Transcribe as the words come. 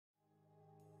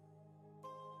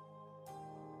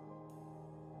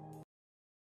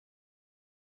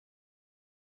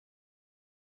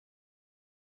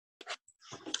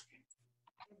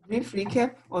brief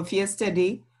recap of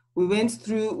yesterday. We went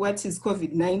through what is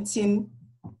COVID-19,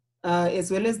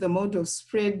 as well as the mode of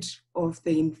spread of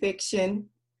the infection,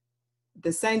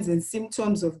 the signs and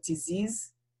symptoms of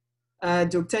disease.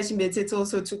 Dr. Chimbetete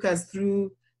also took us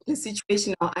through the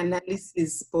situational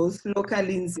analysis, both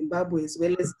locally in Zimbabwe as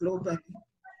well as globally.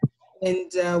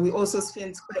 And we also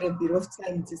spent quite a bit of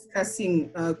time discussing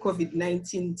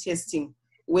COVID-19 testing,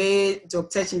 where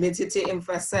Dr. Chimbetete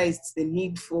emphasized the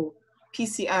need for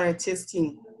PCR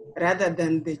testing rather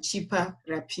than the cheaper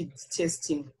rapid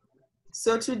testing.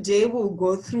 So today we'll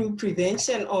go through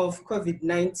prevention of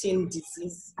COVID-19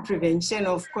 disease, prevention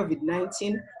of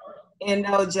COVID-19, and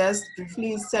I'll just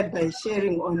briefly start by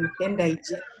sharing on hand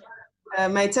hygiene.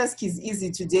 My task is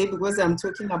easy today because I'm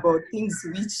talking about things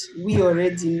which we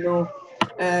already know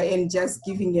and just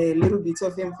giving a little bit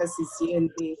of emphasis here and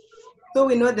there. So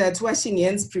we know that washing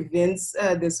hands prevents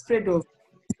the spread of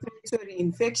respiratory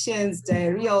infections,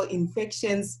 diarrheal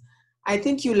infections. I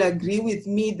think you'll agree with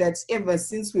me that ever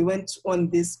since we went on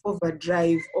this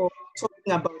overdrive of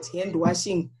talking about hand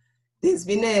washing, there's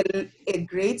been a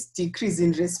great decrease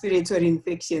in respiratory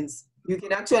infections. You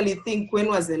can actually think, when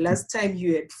was the last time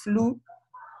you had flu?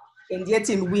 And yet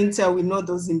in winter, we know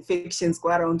those infections go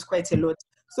around quite a lot.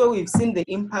 So we've seen the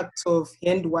impact of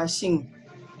hand washing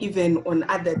even on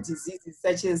other diseases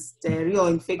such as diarrheal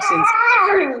infections.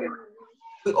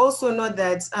 We also know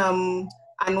that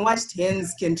unwashed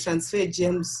hands can transfer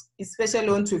germs, especially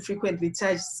onto frequently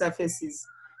touched surfaces.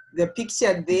 The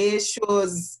picture there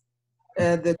shows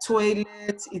the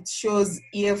toilet, it shows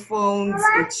earphones,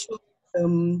 it shows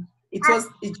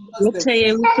Dr.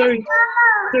 sorry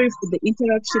for the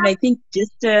interruption. I think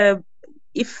just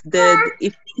if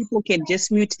people can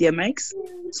just mute their mics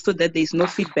so that there's no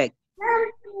feedback.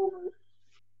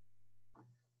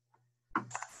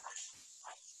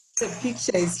 The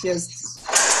picture is just.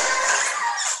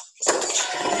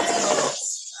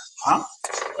 Huh?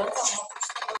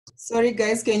 Sorry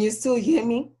guys, can you still hear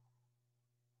me?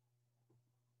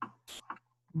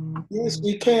 Yes,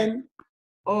 we can.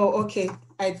 Oh, okay.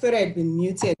 I thought I'd been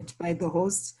muted by the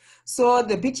host. So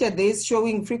the picture there is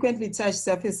showing frequently touched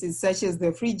surfaces such as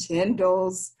the fridge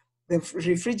handles, the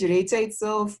refrigerator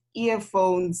itself,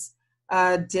 earphones,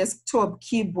 desktop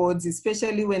keyboards,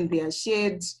 especially when they are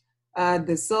shared,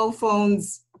 the cell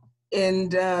phones,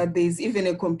 and there's even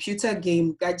a computer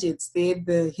game gadgets there,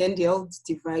 the handheld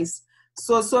device.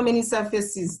 So many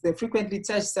surfaces, the frequently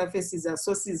touched surfaces are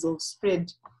sources of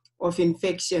spread of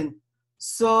infection.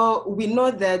 So we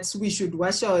know that we should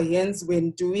wash our hands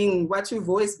when doing what we've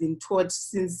always been taught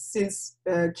since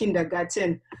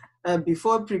kindergarten,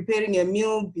 before preparing a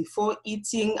meal, before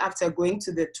eating, after going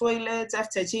to the toilet,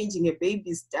 after changing a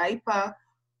baby's diaper.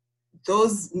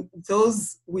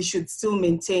 Those we should still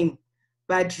maintain.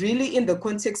 But really, in the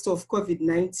context of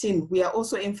COVID-19, we are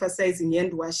also emphasizing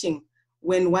hand washing.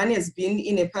 When one has been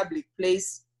in a public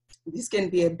place, this can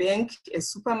be a bank, a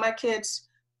supermarket.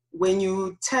 When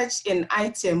you touch an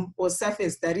item or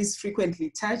surface that is frequently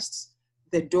touched,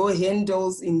 the door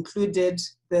handles included,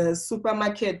 the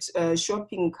supermarket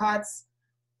shopping carts,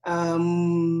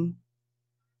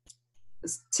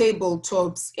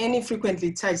 tabletops, any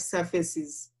frequently touched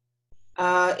surfaces.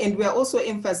 And we're also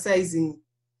emphasizing,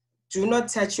 do not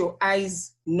touch your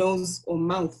eyes, nose, or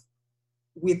mouth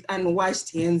with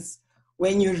unwashed hands.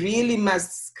 When you really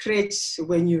must scratch,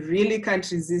 when you really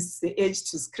can't resist the urge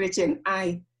to scratch an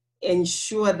eye,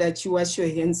 ensure that you wash your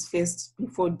hands first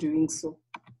before doing so.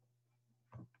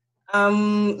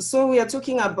 So we are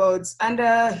talking about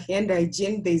under hand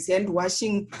hygiene, there's hand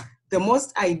washing. The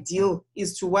most ideal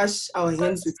is to wash our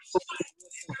hands with soap and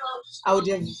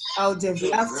water. I would have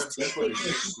loved to take a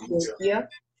video here.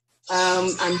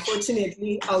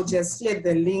 Unfortunately, I'll just share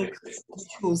the link which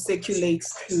will circulate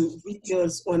to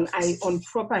videos on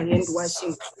proper hand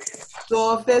washing.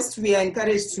 So first, we are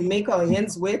encouraged to make our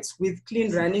hands wet with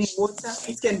clean running water.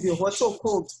 It can be hot or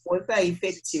cold, both are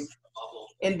effective.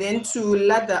 And then to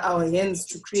lather our hands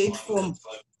to create foam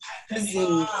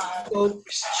using soap,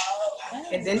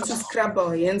 and then to scrub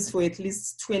our hands for at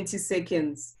least 20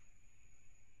 seconds.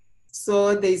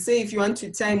 So they say if you want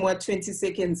to time what 20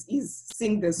 seconds is,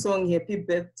 sing the song Happy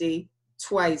Birthday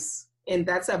twice, and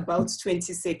that's about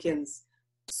 20 seconds.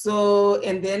 So,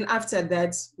 and then after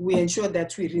that, we ensure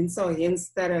that we rinse our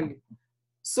hands thoroughly.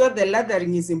 So the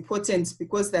lathering is important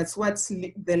because that's what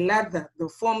the lather, the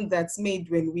foam that's made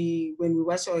when we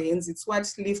wash our hands, it's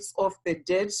what lifts off the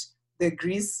dirt, the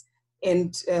grease,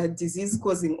 and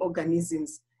disease-causing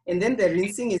organisms. And then the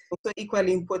rinsing is also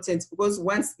equally important because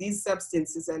once these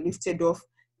substances are lifted off,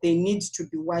 they need to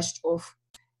be washed off.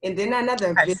 And then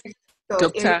another very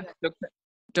Dr.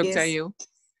 yes. Yu,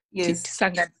 Yes.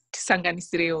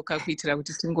 Tisanganisirewo kuitira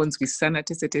kuti tingonzwisana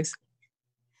tese tese.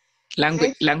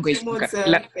 Thank Language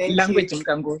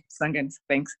mukangosanganisa.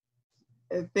 Thanks.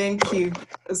 Thank you.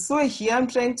 So here I'm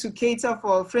trying to cater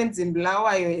for our friends in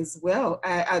Bulawayo as well.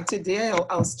 Today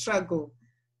I'll struggle.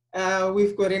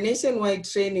 We've got a nationwide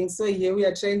training, so here we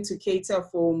are trying to cater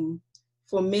for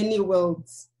many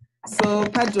worlds. So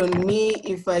pardon me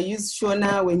if I use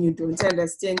Shona when you don't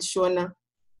understand Shona.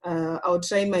 I'll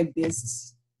try my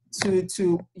best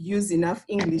to use enough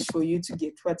English for you to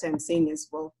get what I'm saying as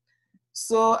well.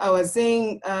 So I was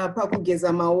saying,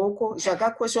 pakugeza maoko,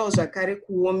 zvakakosha zvakare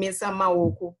kuomesa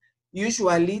maoko.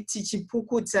 Usually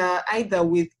tichipukuta either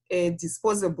with a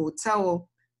disposable towel,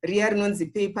 riya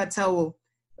rinonzi paper towel.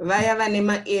 Vaya vane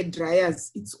ma-air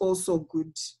dryers, it's also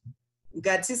good.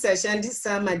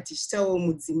 Ngatisashandisa madish towel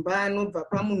mudzimba anobva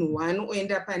pamunhu one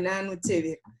oenda pane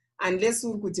anotevera, unless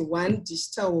uri kuti one dish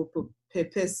towel per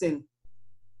person.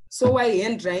 So why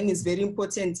hand drying is very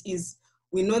important is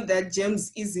we know that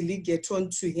germs easily get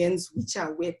onto hands which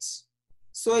are wet.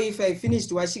 So if I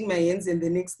finished washing my hands and the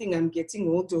next thing I'm getting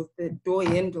hold of the door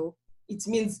handle, it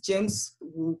means germs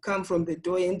will come from the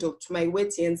door handle to my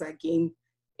wet hands again.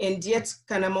 And yet,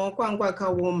 kana maoko angu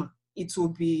akaoma, it will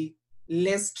be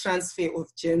less transfer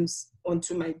of germs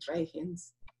onto my dry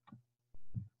hands.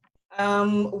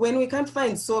 When we can't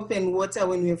find soap and water,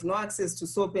 when we have no access to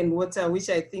soap and water, which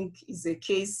I think is a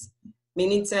case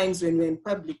many times when we're in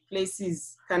public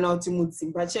places, kana uti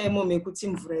mudzimba chaimo mekuti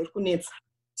mvura iri kunetsa,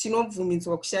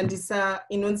 tinobvumidzwa kushandisa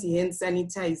inonzi hand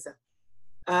sanitizer.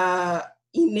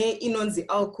 Inonzi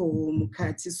alcohol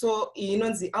mukati. So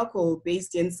inonzi alcohol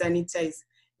based hand sanitizer.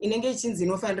 Inenge ichinzi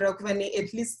inofanira kuva ne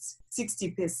at least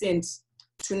 60%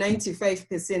 to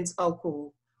 95%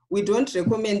 alcohol. We don't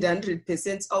recommend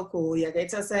 100% alcohol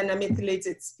yakaita sana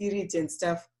methylated spirit and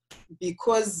stuff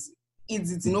because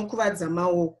idzi dzinokuvadza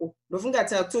maoko. Ndofunga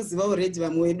takutoziva already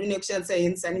vamwe vedu nekushandisa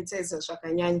hand sanitizer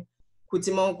zvakanyanya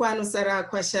kuti maoko anosara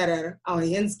akwasharara. Our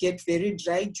hands get very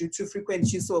dry due to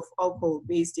frequent use of alcohol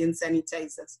based hand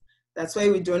sanitizers. That's why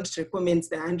we don't recommend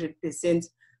the 100%.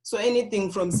 So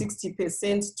anything from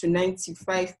 60% to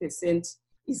 95%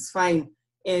 is fine.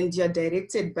 And you're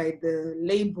directed by the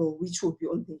label, which will be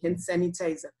on the hand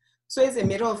sanitizer. So as a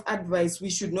matter of advice,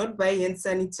 we should not buy hand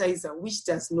sanitizer, which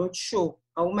does not show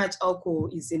how much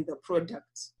alcohol is in the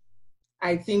product.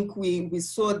 I think we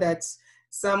saw that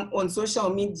some on social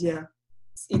media,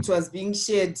 it was being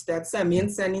shared that some hand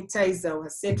sanitizer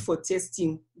was sent for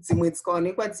testing. It's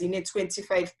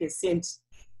 25%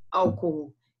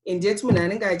 alcohol. And yet,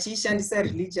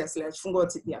 religiously,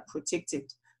 they are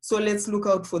protected. So let's look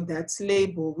out for that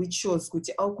label which shows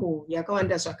kuti alcohol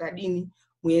yakawanda zvakadini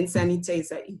muhand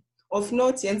sanitizer. Of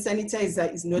note, hand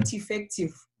sanitizer is not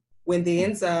effective when the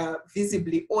hands are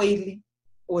visibly oily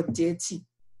or dirty.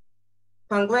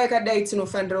 Panguva yakadai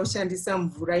tinofanira kushandisa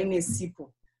mvura ine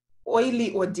sipo.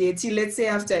 Oily or dirty, let's say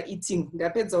after eating,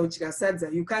 ndapedza kudya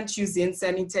sadza, you can't use hand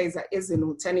sanitizer as an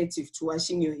alternative to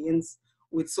washing your hands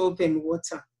with soap and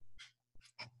water.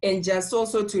 And just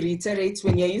also to reiterate,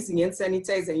 when you're using hand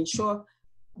sanitizer, ensure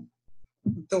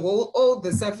all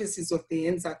the surfaces of the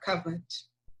hands are covered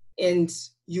and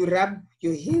you rub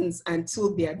your hands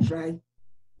until they are dry.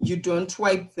 You don't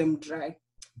wipe them dry.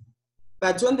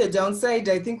 But on the downside,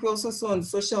 I think we also saw on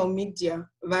social media,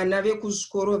 vana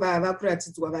vekuzvikoro vava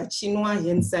kuratidzwa vachinwa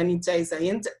hand sanitizer.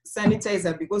 Hand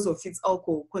sanitizer, because of its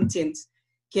alcohol content,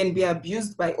 can be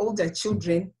abused by older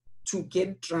children to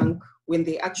get drunk when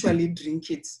they actually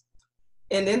drink it.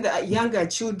 And then the younger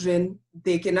children,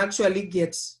 they can actually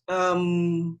get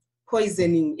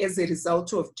poisoning as a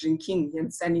result of drinking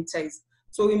hand sanitizer.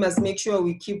 So we must make sure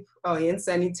we keep our hand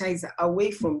sanitizer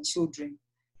away from children.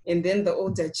 And then the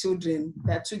older children,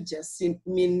 that would just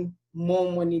mean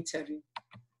more monitoring.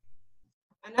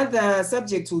 Another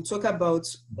subject we'll talk about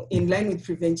in line with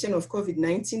prevention of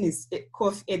COVID-19 is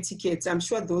cough etiquette. I'm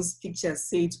sure those pictures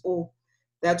say it all,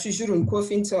 that we shouldn't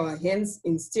cough into our hands.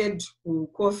 Instead, we'll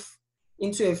cough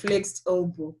into a flexed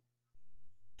elbow.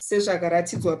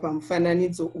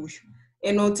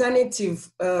 An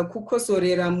alternative,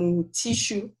 kukosorera mu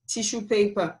tissue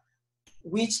paper,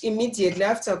 which immediately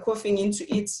after coughing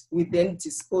into it, we then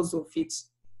dispose of it.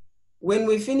 When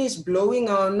we finish blowing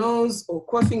our nose or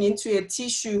coughing into a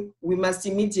tissue, we must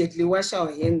immediately wash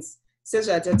our hands.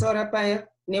 Sezvatataura paya,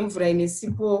 nemvura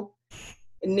inesipo,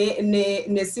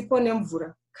 nesipo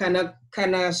nemvura,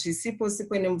 kana zvisipo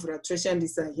sipo nemvura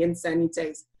toshandisa hand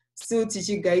sanitizer. Still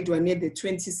tichigaidwa near the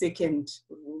 20-second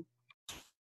rule.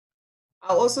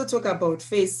 I'll also talk about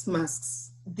face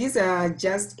masks. These are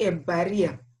just a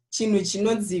barrier, chinhu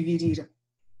chinodzivirira.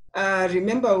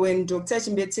 Remember when Dr.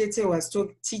 Chimbetete was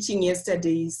teaching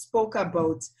yesterday, he spoke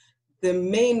about the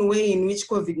main way in which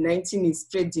COVID-19 is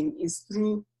spreading is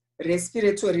through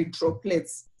respiratory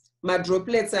droplets.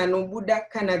 Droplets anobuda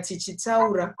kana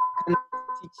tichitaura, kana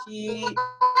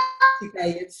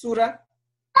tikayetsura,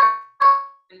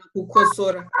 kana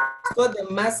kukosora. So the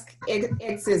mask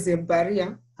acts as a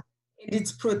barrier and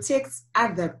it protects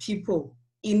other people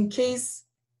in case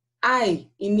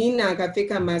inini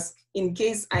akapfeka mask, in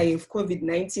case I have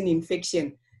COVID-19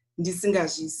 infection,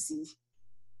 ndisingazvizivi.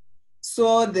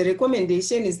 So the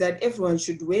recommendation is that everyone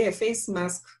should wear a face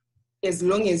mask as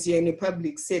long as you're in a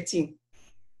public setting.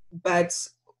 But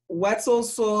what's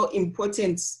also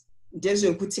important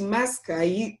ndezvekuti mask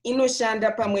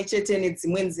inoshanda pamwe chete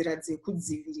nedzimwe nzira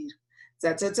dzekudzivirira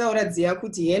dzatataura dziya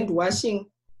kuti hand washing,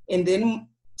 and then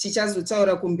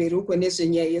tichazotaura kumberi uko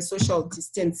nezvenyaya ye-social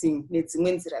distancing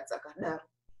nedzimwe nzira dzakadaro.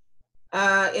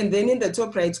 And then in the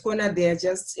top right corner, there are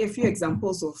just a few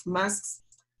examples of masks.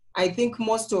 I think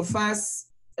most of us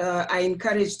are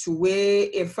encouraged to wear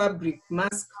a fabric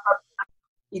mask.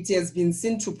 It has been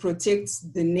seen to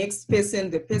protect the next person,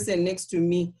 the person next to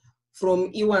me,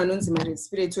 from iwanonzima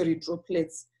respiratory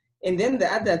droplets. And then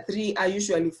the other three are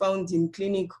usually found in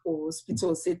clinic or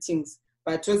hospital settings.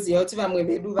 But vamwe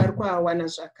vedu vari kuawana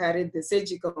zvakare, the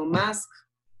surgical mask,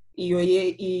 iyo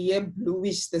ye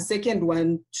bluish, the second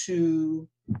one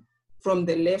from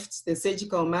the left, the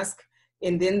surgical mask,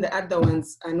 and then the other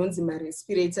ones anonzima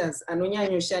respirators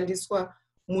anonyanyoshandiswa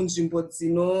munzvimbo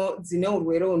dzine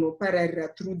urwere hunopararira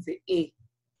through the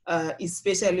air,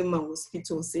 especially in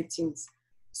hospital settings.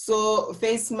 So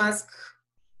face mask,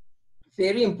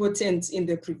 very important in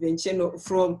the prevention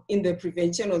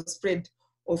of spread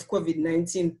of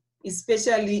COVID-19,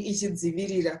 especially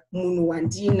ichidzivirira munhu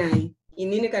wandinaye.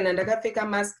 Inini kana ndakapfeka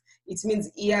mask, it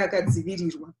means iye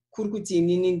akadzivirirwa kuri kuti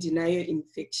inini ndinayo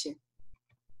infection.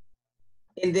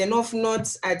 And then of note,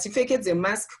 atifekedze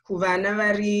mask kuvana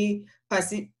vari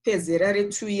pasi pezera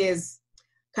re2 years.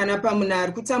 Kana pamunhu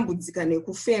ari kutambudzika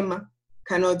nekufema,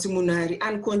 kana kuti munhu ari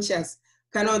unconscious,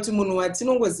 kana kuti munhu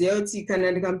watinongoziva kuti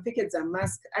kana ndikamupfekedza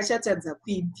mask achatadza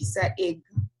kuibvisa ega.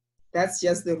 That's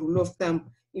just the rule of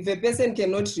thumb. If a person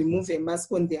cannot remove a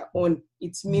mask on their own,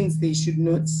 it means they should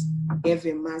not have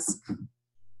a mask.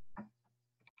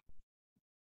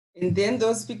 And then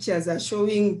those pictures are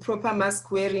showing proper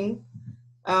mask wearing.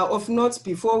 Of note,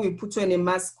 before we put on a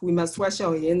mask, we must wash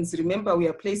our hands. Remember, we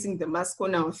are placing the mask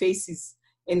on our faces.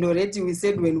 And already we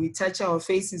said when we touch our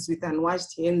faces with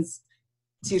unwashed hands,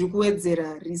 tiri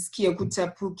kuwedzera riski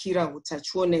yekutapukira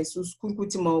utachiona isusu kuri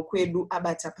kuti maoko edu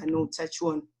abata pane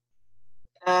utachiona.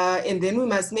 And then we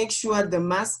must make sure the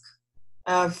mask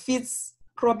fits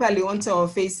properly onto our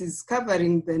faces,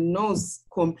 covering the nose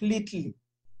completely,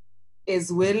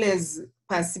 as well as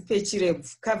pasi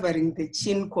pechirebvu, covering the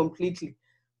chin completely.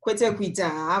 Kwete kuita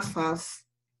half.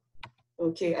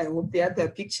 Okay, I hope the other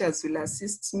pictures will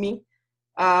assist me.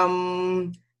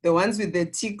 The ones with the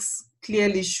ticks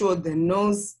clearly show the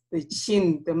nose, the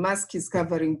chin, the mask is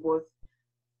covering both.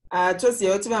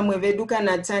 Toziva kuti vamwe vedu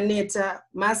kana taneta,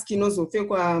 mask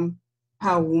inozopfekwa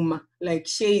pahuma, like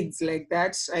shades like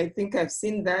that. I think I've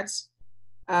seen that.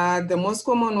 The most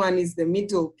common one is the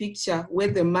middle picture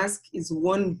where the mask is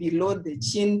worn below the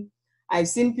chin. I've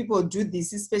seen people do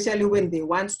this, especially when they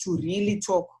want to really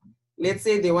talk. Let's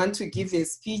say they want to give a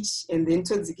speech and then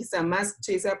todzikisa mask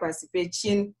toisa pasi pe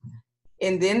chin.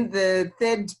 And then the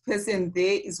third person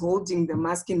there is holding the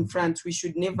mask in front. We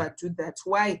should never do that.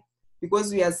 Why?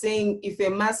 Because we are saying if a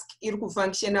mask iri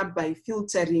kufunctiona by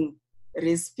filtering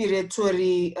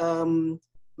respiratory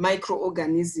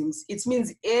microorganisms, it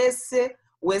means ese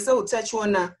wese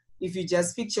utachiona, if you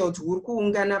just picture kuti huri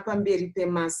kuungana pamberi pe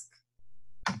mask.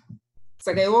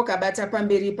 Saka iwe ukabata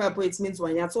pamberi ipapo, it means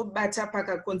wanyatsobata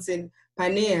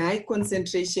pane high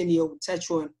concentration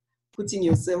yeutachiona, putting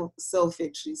yourself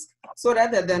at risk. So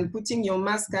rather than putting your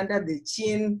mask under the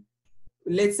chin,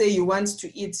 let's say you want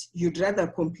to eat, you'd rather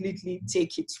completely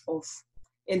take it off.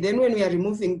 And then when we are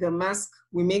removing the mask,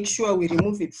 we make sure we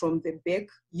remove it from the back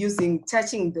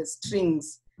touching the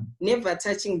strings, never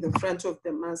touching the front of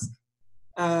the mask,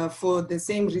 for the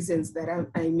same reasons that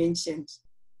I mentioned.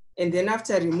 And then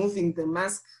after removing the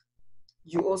mask,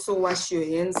 you also wash your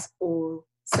hands or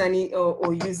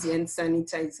use hand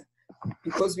sanitizer,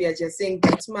 because we are just saying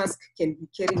that mask can be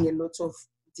carrying a lot of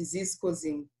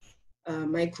disease-causing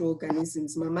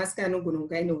microorganisms. Mamask anogona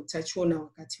kunge aine utachiona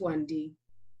wakati wandei.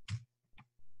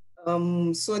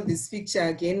 So this picture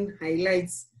again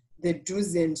highlights the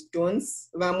do's and don'ts.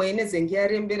 Vamwe inezenge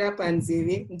yarembera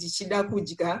panzeve ndichida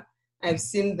kudya. I've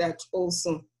seen that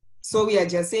also. So we are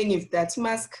just saying if that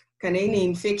mask kana ine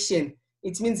infection,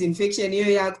 it means infection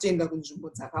iyo yakutoenda kunzvimbo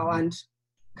dzakawanda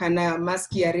kana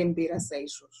mask yarembera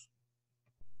saizvozvo.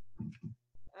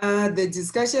 The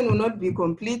discussion will not be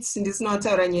complete. Ndisina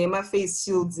kutaura nyaya yema-face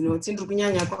shields nokuti ndiri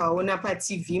kunyanya kuaona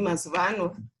pa-TV mazuva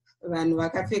ano vanhu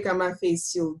vakapfeka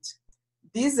ma-face shield.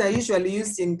 These are usually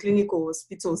used in clinical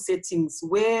hospital settings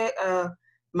where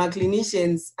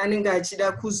ma-clinicians anenge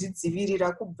achida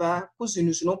kuzvidzivirira kubva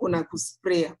kuzvinhu zvinogona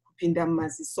kuspraya kupinda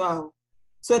mumaziso avo.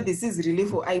 So this is really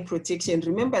for eye protection.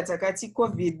 Remember takati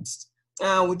COVID,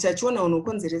 utachiona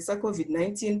unokonzeresa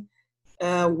COVID-19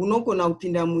 hunogona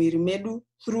kupinda muviri medu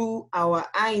through our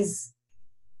eyes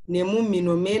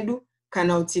nemumhino medu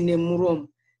kana kuti nemuromo.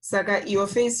 Saka iyo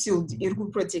face shield iri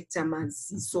kuprotecta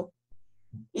maziso.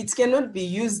 It cannot be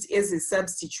used as a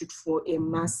substitute for a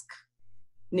mask.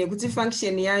 Nekuti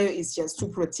function yayo is just to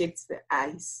protect the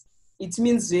eyes. It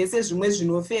means zvese zvimwe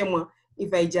zvinofemwa,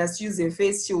 if I just use a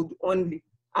face shield only,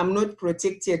 I'm not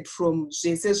protected from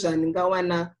zvese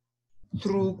zvaningawana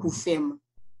through kufema.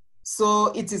 So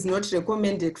it is not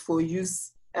recommended for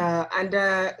use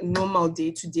under normal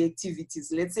day-to-day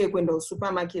activities. Let's say when the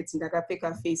supermarket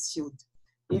ndakapfeka face shield.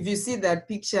 If you see that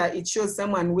picture, it shows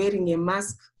someone wearing a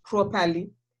mask properly,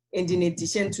 and in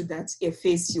addition to that, a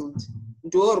face shield.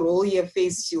 Do roll your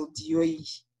face shield yoi.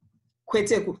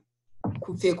 Kwete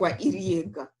kupfekwa iri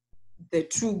yega. The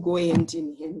two go hand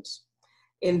in hand.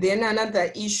 And then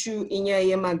another issue in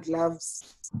your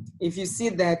gloves. If you see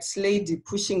that lady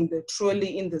pushing the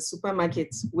trolley in the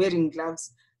supermarket wearing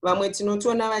gloves, vamwe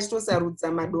tinotoona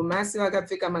vachitosarudza madomasi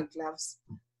vakapfeka magloves.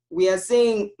 We are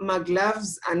saying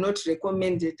magloves are not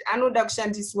recommended. Anoda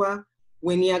kushandiswa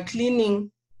when you are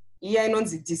cleaning. Iya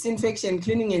inonzi disinfection,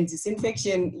 cleaning and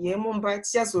disinfection yemumba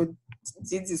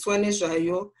tichazodzidziswa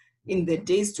nezvayo in the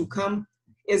days to come,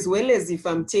 as well as if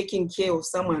I'm taking care of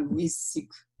someone who is sick.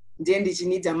 Then you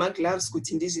need a gloves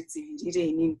kuti ndizvidzivirire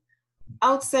inini.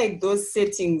 Outside those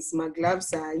settings,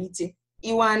 magloves aite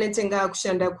iwane tenga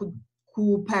kushanda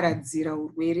kuparadzira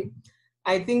urwere.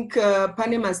 I think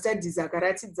pane ma-studies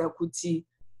akaratidza kuti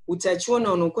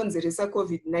utachiona unokonzeresa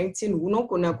COVID-19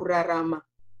 hunogona kurarama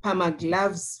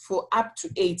pama-gloves for up to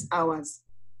 8 hours.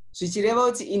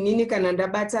 Zvichireva kuti inini kana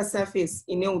ndabata surface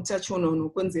ine utachiona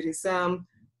unokonzeresa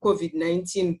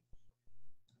COVID-19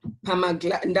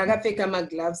 ndakapfeka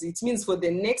magloves, it means for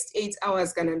the next 8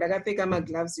 hours kana ndakapfeka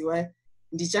magloves iwayo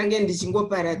ndichange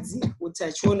ndichingoparadzira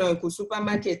utachiona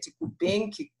kusupermarket,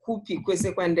 kubank, kupi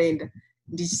kwese kwandaenda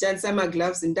ndichishandisa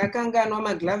magloves. Ndakanganwa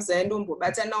magloves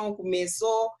ayendombobata nawo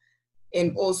kumeso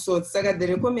and also. Saka the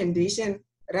recommendation,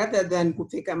 rather than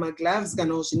kupfeka magloves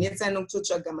kana uzvinetsa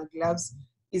nokutotsvaga magloves,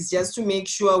 is just to make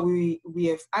sure we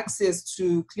have access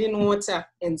to clean water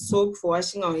and soap for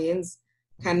washing our hands,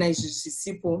 kana izvi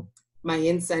zvisipo my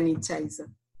hand sanitizer.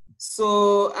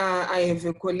 So I have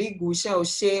a colleague who shall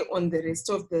share on the rest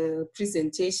of the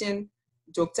presentation,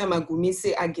 Dr.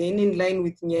 Magumise, again in line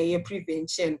with nyaya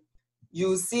prevention.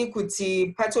 You see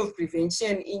kuti part of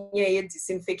prevention in nyaya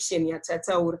disinfection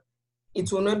yatataura.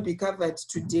 It will not be covered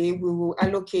today. We will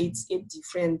allocate a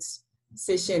different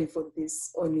session for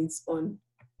this on its own.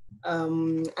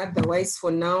 Otherwise,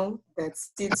 for now,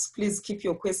 that's it. Please keep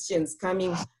your questions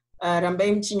coming.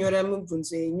 Rambai mchinyora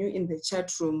mubvunzo yenyu in the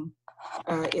chat room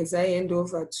as I hand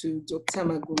over to Dr.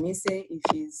 Magumise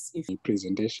if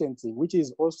presentations, which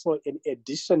is also an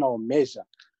additional measure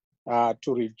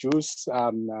to reduce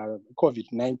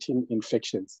COVID-19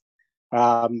 infections.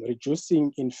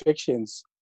 Reducing infections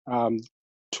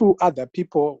to other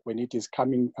people when it is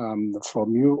coming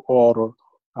from you, or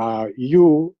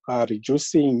you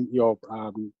reducing your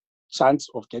chance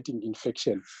of getting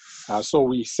infection. So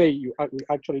we say we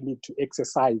actually need to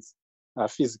exercise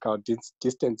physical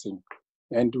distancing.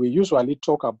 And we usually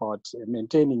talk about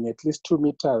maintaining at least 2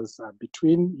 meters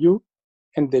between you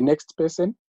and the next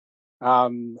person.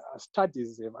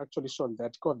 Studies have actually shown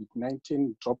that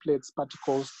COVID-19 droplets,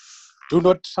 particles, do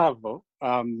not travel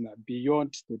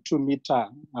beyond the 2 meter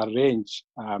range,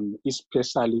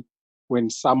 especially when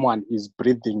someone is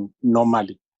breathing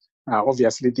normally.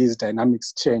 Obviously, these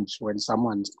dynamics change when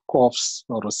someone coughs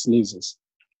or sneezes,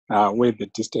 where the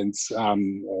distance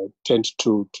tends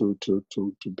to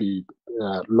be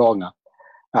longer.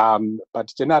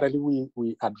 But generally,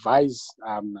 we advise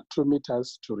 2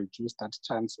 meters to reduce that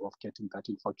chance of getting that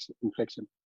infection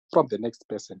from the next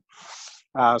person.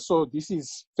 So this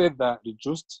is further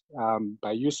reduced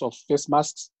by use of face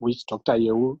masks, which Dr.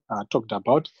 Yehu talked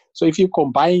about. So if you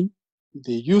combine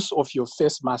the use of your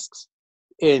face masks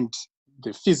and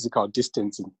the physical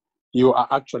distancing, you are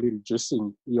actually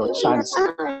reducing your chance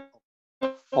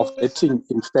of getting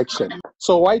infection.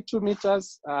 So why 2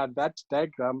 meters? That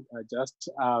diagram just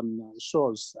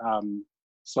shows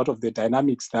sort of the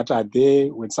dynamics that are there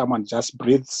when someone just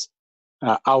breathes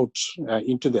out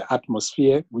into the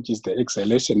atmosphere, which is the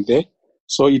exhalation there.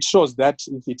 So it shows that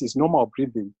if it is normal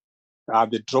breathing,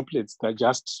 the droplets that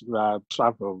just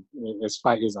travel as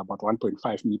far as about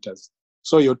 1.5 meters.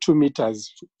 So your 2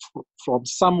 meters from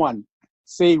someone,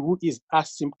 say, who is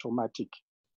asymptomatic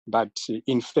but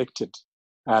infected,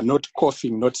 not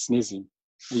coughing, not sneezing,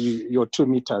 your 2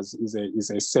 meters is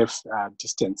a safe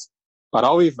distance. But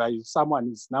however, if someone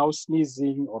is now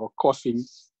sneezing or coughing,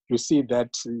 you see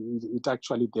that it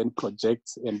actually then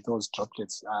projects and those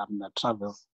droplets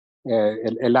travel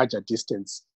a larger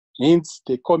distance. Hence,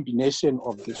 the combination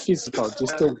of the physical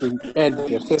distancing and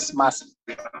the face mask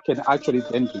can actually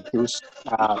then reduce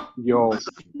your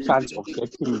chance of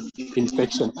getting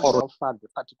infection or how far the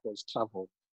particles travel.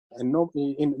 And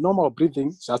in normal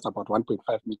breathing, just about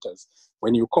 1.5 meters.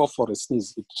 When you cough or a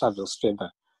sneeze, it travels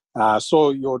further.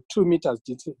 So your 2 meters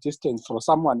distance for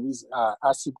someone who is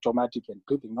asymptomatic and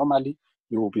breathing normally,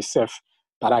 you will be safe.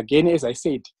 But again, as I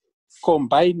said,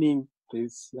 combining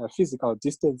this physical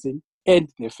distancing and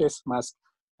the face mask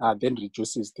then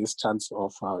reduces this chance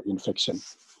of infection.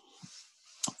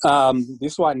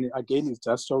 This one, again, is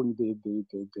just showing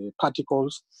the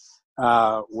particles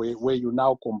where you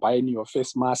now combine your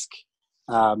face mask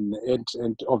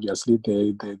and obviously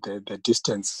the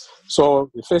distance. So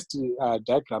the first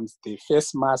diagrams, the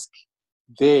face mask,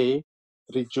 they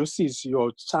reduces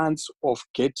your chance of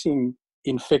getting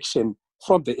infection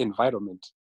from the environment,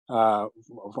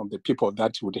 from the people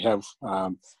that would have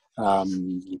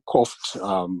coughed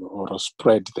or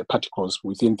spread the particles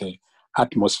within the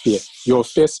atmosphere. Your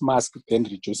face mask then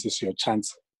reduces your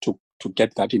chance to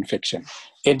get that infection.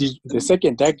 And the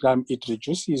second diagram, it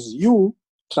reduces you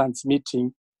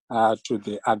transmitting to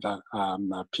the other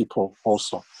people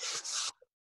also.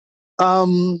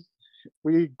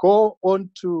 We go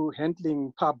on to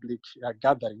handling public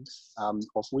gatherings,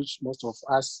 of which most of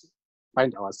us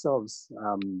find ourselves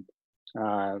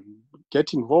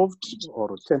get involved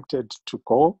or tempted to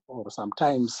go, or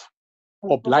sometimes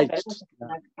obliged to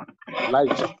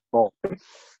go.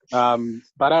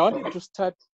 But I wanted to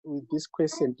start with this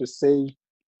question to say,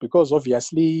 because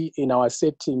obviously in our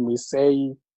setting we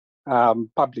say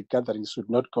public gatherings should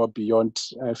not go beyond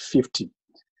 50.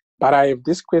 But I have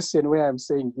this question where I'm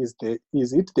saying, is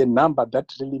it the number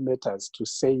that really matters to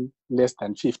say less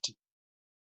than 50?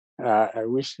 I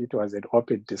wish it was an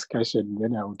open discussion,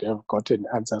 then I would have gotten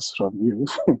answers from you.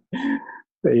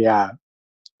 Yeah.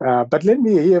 But let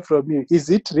me hear from you.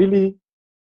 Is it really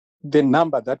the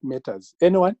number that matters?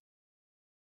 Anyone?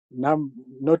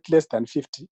 Not less than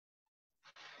 50?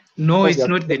 No, it's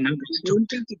not the number. I don't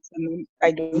think it's the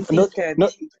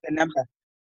number.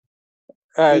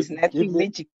 There's nothing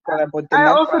magical about the number.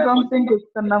 I also don't think it's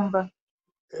the number.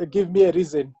 Give me a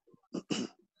reason.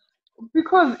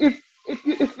 Because if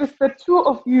it's the two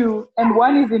of you and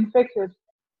one is infected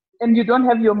and you don't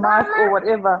have your mask or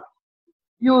whatever,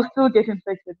 you will still get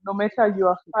infected, no matter you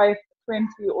are 5, 20,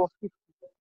 or 50.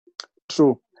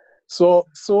 True. So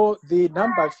the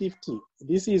number 50,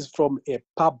 this is from a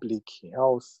public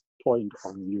health point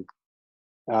of view,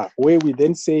 where we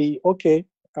then say, okay,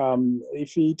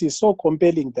 if it is so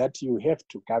compelling that you have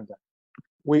to gather,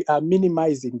 we are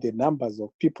minimizing the numbers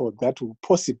of people that will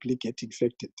possibly get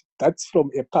infected. That's from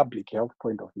a public health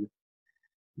point of view.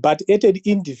 But at an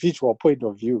individual point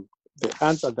of view, the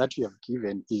answer that you have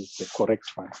given is the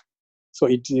correct one. So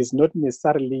it is not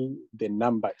necessarily the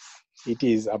number. It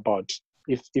is about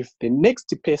if the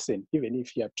next person, even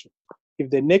if you have to,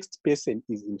 if the next person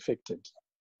is infected,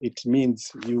 it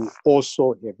means you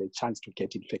also have a chance to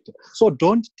get infected. So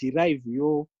don't derive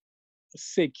your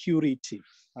security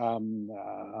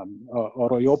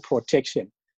or your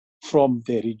protection from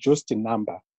the reduced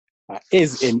number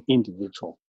as an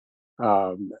individual.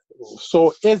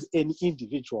 So as an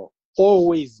individual,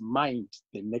 always mind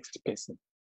the next person.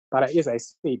 But as I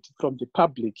said, from the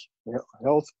public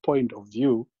health point of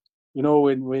view, you know,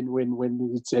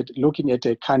 when it's looking at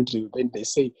a country, when they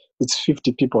say it's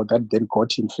 50 people that then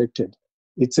got infected,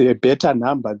 it's a better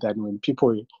number than when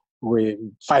people were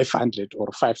 500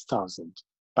 or 5,000.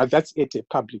 But that's at a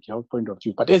public health point of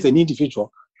view. But as an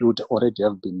individual, you would already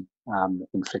have been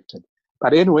infected.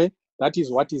 But anyway, that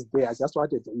is what is there. I just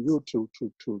wanted you to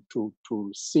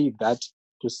see that,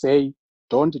 to say,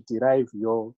 don't derive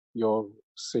your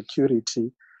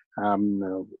security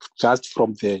just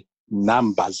from the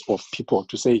numbers of people,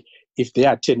 to say if there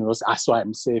are 10, so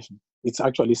I'm safe. It's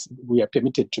actually, we are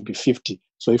permitted to be 50.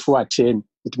 So if we are 10,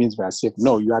 it means we are safe.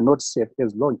 No, you are not safe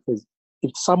as long as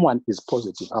if someone is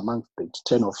positive amongst the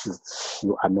 10 of you,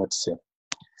 you are not safe.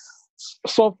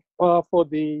 So for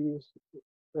the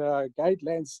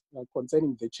guidelines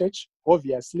concerning the church.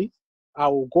 Obviously, I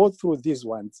will go through these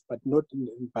ones, but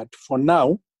for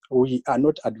now, we are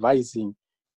not advising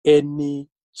any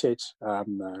church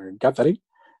gathering.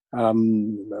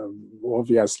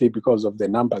 Obviously, because of the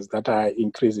numbers that are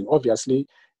increasing. Obviously,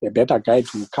 a better guide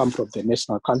will come from the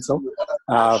National Council.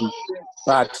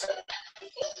 But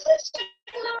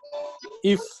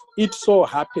if it so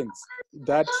happens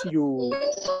that you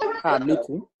are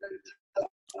meeting,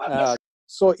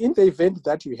 so in the event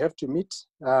that you have to meet,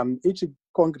 each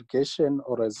congregation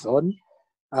or a zone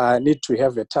need to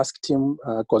have a task team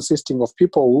consisting of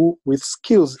people who, with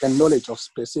skills and knowledge of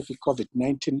specific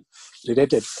COVID-19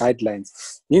 related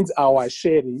guidelines. Means our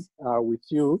sharing with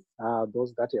you,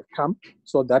 those that have come,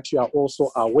 so that you are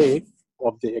also aware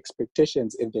of the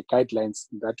expectations and the guidelines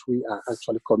that we are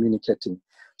actually communicating.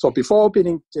 So before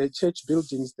opening church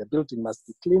buildings, the building must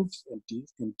be cleaned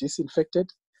and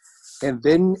disinfected. And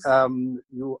then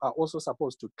you are also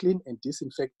supposed to clean and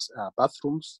disinfect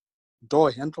bathrooms,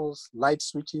 door handles, light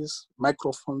switches,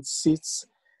 microphones, seats,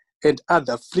 and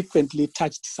other frequently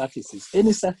touched surfaces.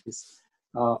 Any surface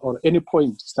or any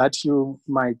point that you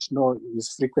might know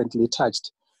is frequently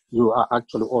touched, you are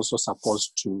actually also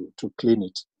supposed to clean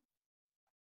it.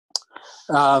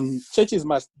 Churches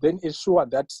must then ensure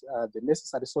that the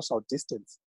necessary social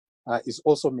distance is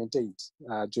also maintained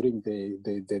during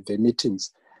the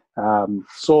meetings.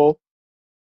 So,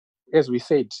 as we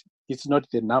said, it's not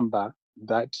the number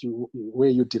where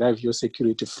you derive your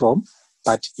security from,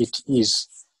 but it is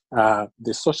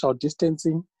the social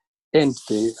distancing and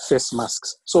the face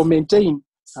masks. So maintain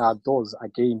those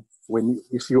again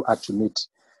if you are to meet.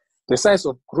 The size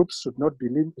of groups should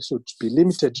be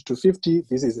limited to 50.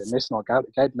 This is a national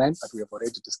guideline, but we have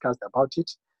already discussed about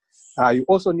it. You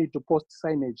also need to post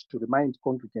signage to remind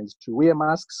congregants to wear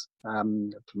masks,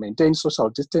 to maintain social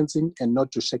distancing, and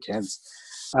not to shake hands.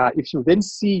 If you then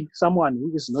see someone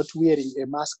who is not wearing a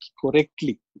mask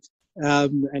correctly, I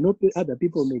know other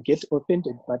people may get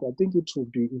offended, but I think it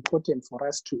would be important for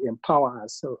us to empower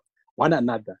ourselves, one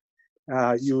another.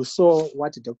 You saw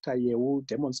what Dr. Yewu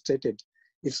demonstrated.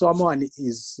 If someone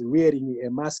is wearing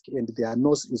a mask and their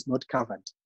nose is not covered,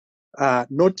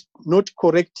 not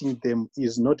correcting them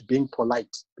is not being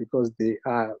polite, because they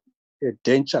are a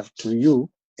danger to you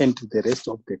and to the rest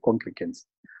of the congregants.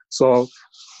 So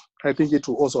I think it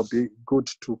will also be good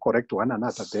to correct one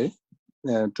another there,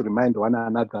 to remind one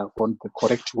another on the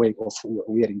correct way of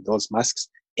wearing those masks,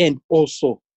 and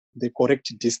also the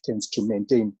correct distance to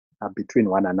maintain between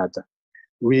one another.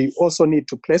 We also need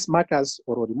to place markers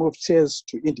or remove chairs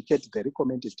to indicate the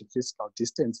recommended physical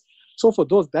distance. So for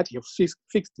those that have fixed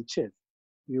the chairs,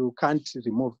 you can't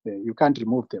remove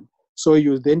them. So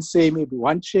you then say maybe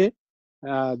one chair,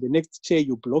 the next chair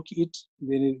you block it,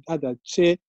 the other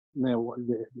chair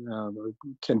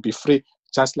can be free,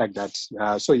 just like that.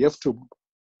 So you have to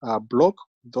block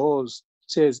those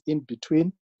chairs in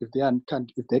between if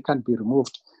they can't be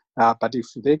removed. But if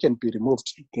they can be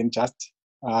removed, then just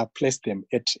place them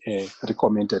at a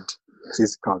recommended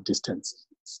physical distance.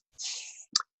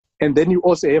 And then you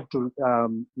also have to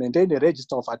maintain a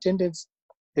register of attendance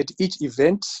at each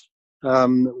event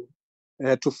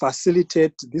to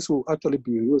facilitate. This will actually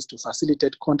be used to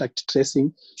facilitate contact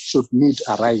tracing should need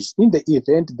arise. In the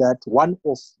event that one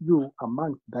of you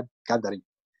among that gathering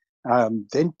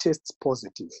then tests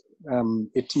positive,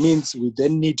 it means we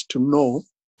then need to know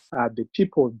the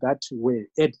people that were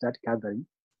at that gathering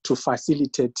to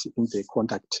facilitate in the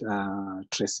contact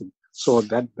tracing. So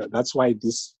that's why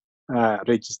this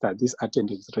register, this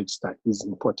attendance register, is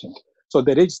important. So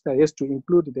the register has to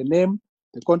include the name,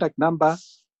 the contact number,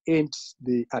 and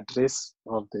the address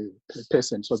of the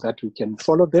person, so that we can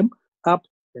follow them up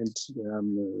and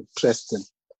trace them.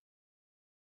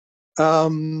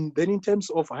 Then in terms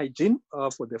of hygiene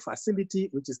for the facility,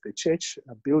 which is the church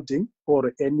building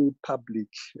or any public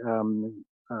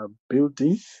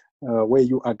building where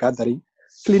you are gathering,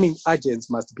 cleaning agents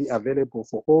must be available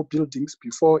for all buildings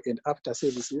before and after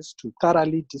services to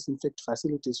thoroughly disinfect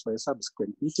facilities for a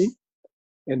subsequent meeting.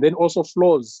 And then also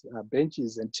floors,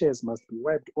 benches, and chairs must be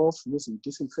wiped off using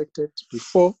disinfectant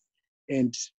before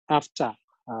and after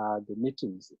the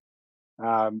meetings.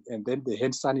 And then the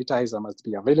hand sanitizer must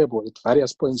be available at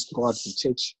various points throughout the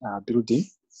church building.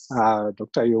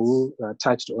 Dr. Yewu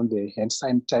touched on the hand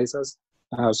sanitizers.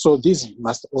 So these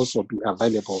must also be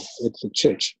available at the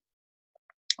church.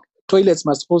 Toilets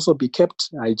must also be kept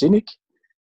hygienic,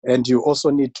 and you also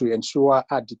need to ensure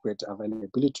adequate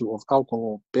availability of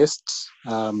alcohol-based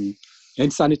hand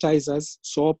sanitizers,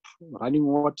 soap, running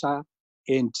water,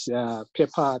 and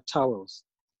paper towels.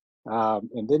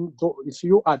 And then if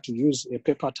you are to use a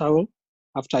paper towel,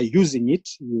 after using it,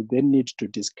 you then need to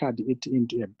discard it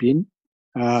into a bin,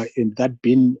 and that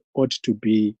bin ought to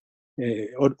be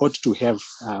ought to have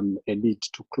a lid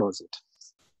to close it.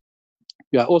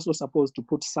 You are also supposed to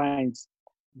put signs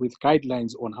with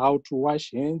guidelines on how to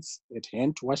wash hands at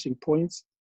hand washing points,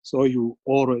 so you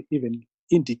or even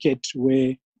indicate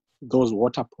where those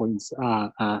water points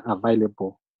are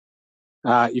available.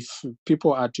 If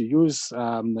people are to use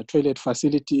the toilet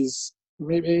facilities,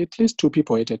 maybe at least 2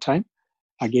 people at a time,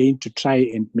 again, to try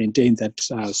and maintain that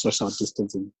social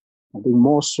distancing. I think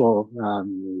more so,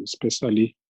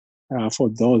 especially for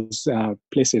those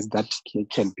places that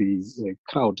can be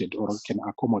crowded or can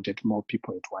accommodate more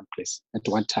people at one place at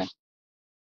one time.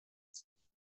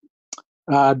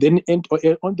 Then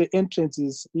on the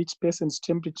entrances, each person's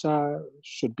temperature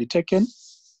should be taken.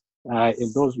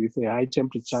 And those with a high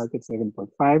temperature,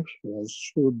 37.5,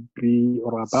 should be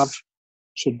or above,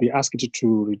 should be asked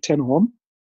to return home.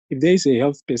 If there is a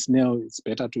health personnel, it's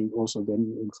better to also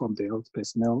then inform the health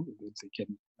personnel that they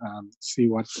can see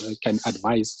what can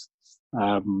advise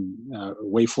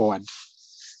way forward.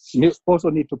 You also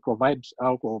need to provide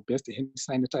alcohol-based hand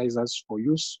sanitizers for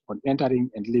use on entering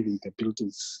and leaving the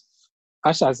building.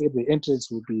 Ushers at the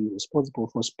entrance will be responsible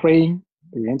for spraying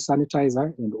the hand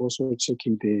sanitizer and also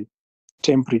checking the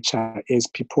temperature as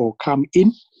people come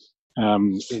in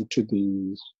into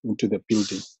the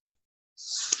building.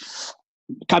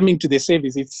 Coming to the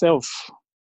service itself,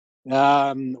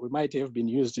 we might have been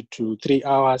used to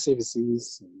 3-hour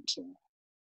services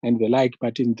and the like,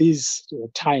 but in these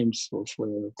times of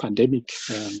pandemic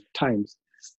times,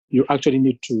 you actually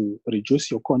need to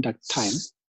reduce your contact time.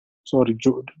 So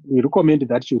we recommend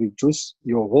that you reduce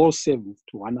your whole service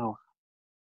to 1 hour,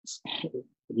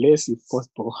 less if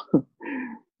possible.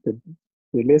 the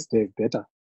less the better,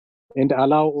 and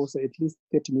allow also at least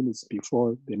 30 minutes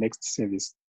before the next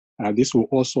service. This will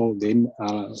also then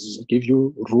give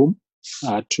you room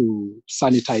to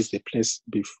sanitize the place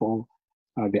before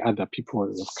the other people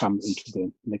have come into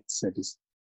the next service.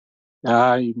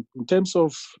 In terms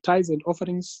of tithes and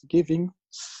offerings giving,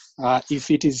 if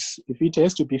it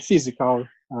has to be physical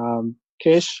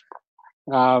cash,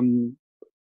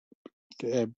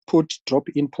 put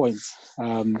drop-in points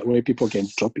where people can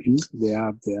drop in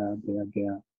their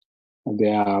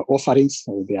offerings,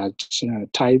 their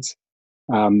tithes,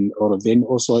 or then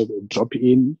also drop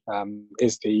in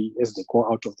as they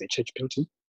go out of the church building.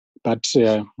 But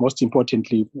most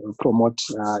importantly, promote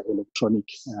electronic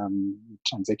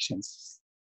transactions.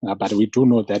 But we do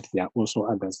know that there are also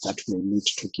others that may need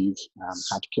to give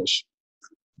hard cash.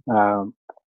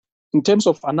 In terms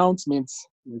of announcements,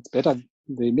 it's better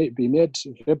they may be made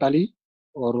verbally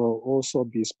or also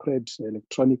be spread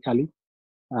electronically.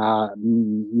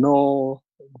 No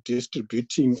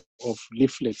distributing of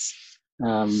leaflets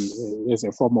as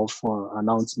a form of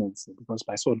announcements, because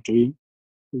by so doing,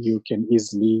 you can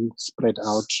easily spread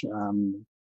out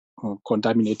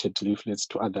contaminated leaflets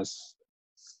to others.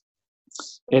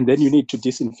 And then you need to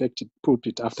disinfect the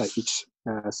pulpit after each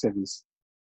service.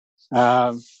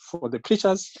 For the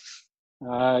preachers,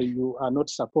 you are not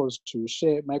supposed to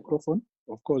share microphone.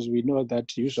 Of course, we know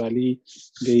that usually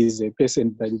there is a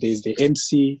person, there is the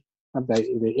MC,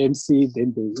 the MC,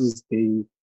 then there is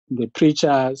the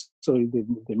preacher. So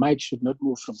the mic should not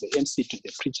move from the MC to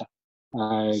the preacher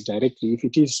directly. If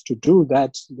it is to do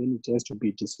that, then it has to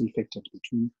be disinfected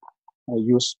between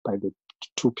use by the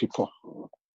 2 people.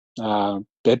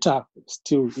 Better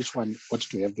still, each one ought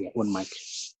to have their own mic.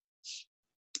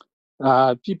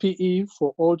 PPE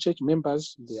for all church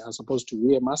members, they are supposed to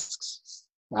wear masks.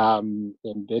 And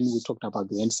then we talked about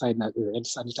the hand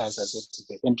sanitizers at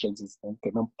the entrances and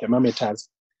thermometers.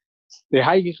 The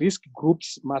high-risk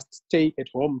groups must stay at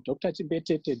home. Dr.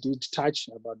 Chibetete did touch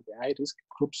about the high-risk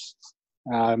groups,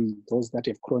 those that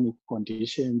have chronic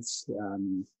conditions,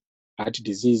 heart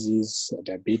diseases,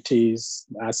 diabetes,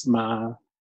 asthma,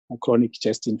 chronic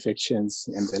chest infections,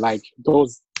 and the like.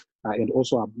 Those and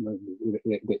also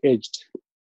the aged.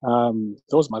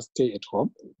 Those must stay at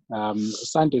home.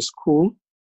 Sunday school,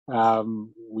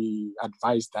 we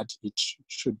advise that it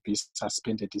should be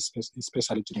suspended,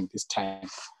 especially during this time.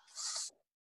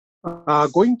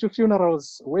 Going to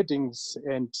funerals, weddings,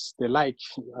 and the like,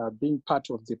 being part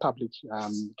of the public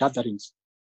gatherings.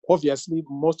 Obviously,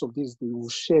 most of these, they will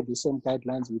share the same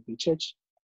guidelines with the church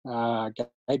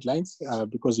guidelines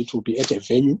because it will be at a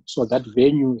venue. So that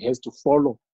venue has to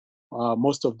follow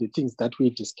most of the things that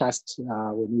we discussed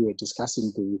when we were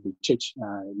discussing the church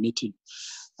meeting.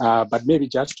 But maybe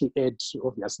just to add,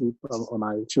 obviously, on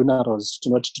our funerals,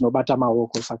 tinobata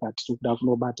maoko saka tinoda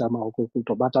kunobata maoko,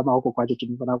 kutobata maoko kwacho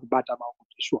tinofana kubata maoko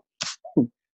sure.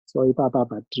 So ipapa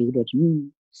but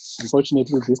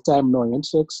Unfortunately, this time, no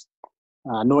handshakes,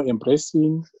 no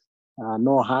embracing,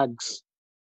 no hugs.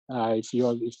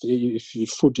 If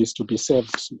food is to be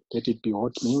served, let it be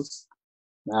hot meals.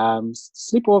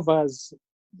 Sleepovers,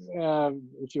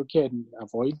 if you can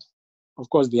avoid. Of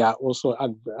course, there are also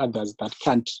others that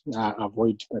can't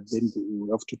avoid, but then you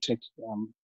have to take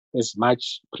as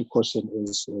much precaution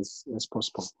as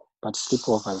possible. But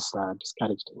sleepovers are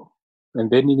discouraged. And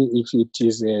then if it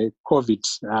is a COVID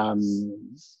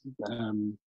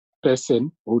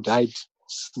person who died,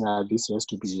 this has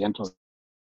to be handled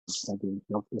by the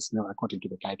health personnel according to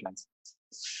the guidelines.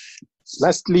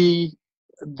 Lastly,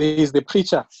 there is the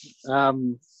preacher.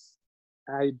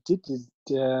 I didn't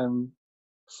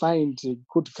find a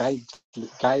good guide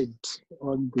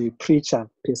on the preacher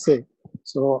per se.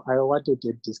 So I wanted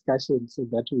a discussion so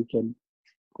that we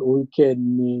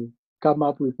can come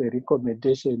up with a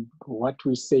recommendation what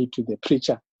we say to the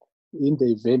preacher in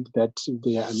the event that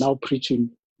they are now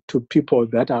preaching to people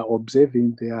that are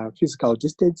observing their physical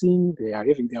distancing, they are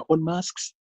having their own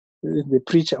masks. The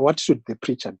preacher, what should the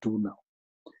preacher do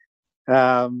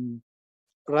now?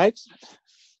 Right?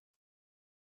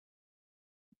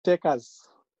 Take us.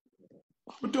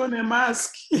 Put on a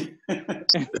mask.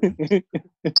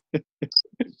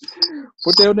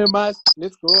 Put on a mask.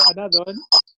 Let's go. Another one.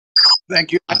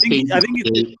 Thank you. I think it's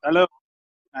hello.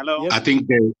 Yes. I think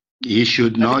he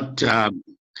should not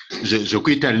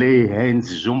zokuita lay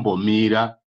hands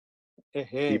zumbomira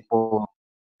people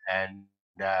and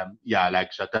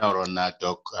like zvataurwa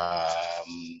naDoc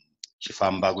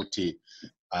Chifamba kuti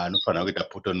anofanira kuita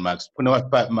put on marks. Kune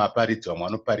maparidzi vamwe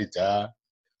vanoparidza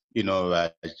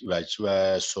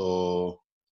vachiva so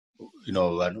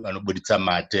vanobuditsa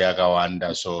mate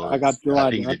akawanda, so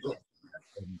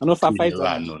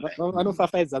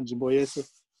vanofafaidza nzvimbo yese.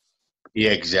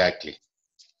 Yeah, exactly.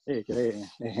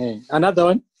 Another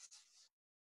one.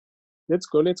 Let's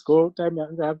go. Time.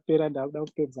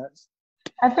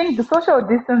 I think the social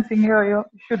distancing area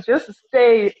should just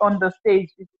stay on the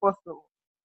stage if possible.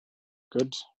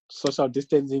 Good. Social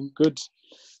distancing, good.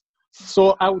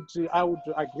 So I would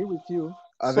agree with you.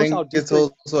 I think it's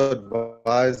also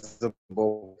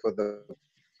advisable for the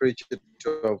preacher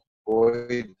to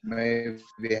avoid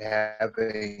maybe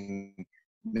having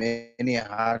many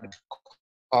hard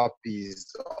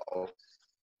copies of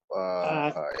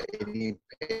any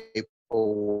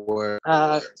paperwork.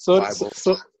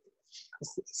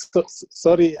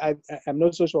 Sorry, I'm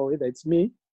not so sure whether it's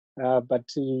me, but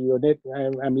your net,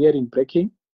 I'm hearing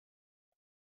breaking.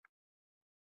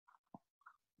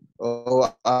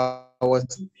 Oh, I was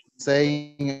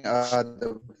saying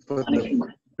for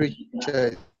the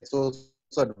preacher, it's also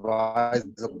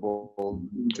advisable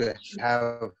to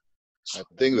have I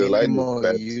think the line is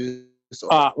bad. use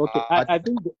of okay. I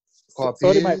think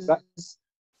copies.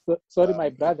 Sorry, my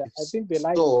brother. I think the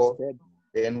line is bad.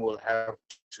 Then we'll have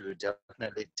to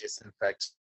definitely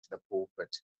disinfect the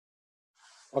pulpit.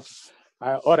 Okay.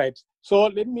 All right. So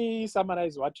let me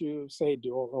summarize what you said,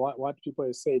 or what people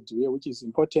have said here, which is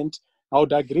important. I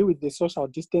would agree with the social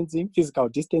distancing, physical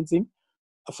distancing.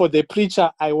 For the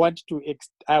preacher, I would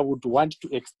want to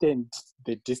extend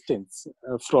the distance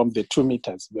from the 2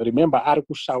 meters. Remember,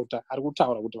 arikushauta,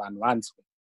 arikutaura kuti vanhu vanzwe.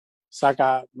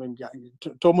 Saka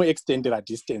tomo extendera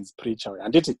distance preacher,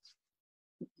 and it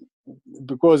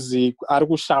because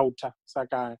arikushauta.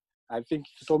 Saka I think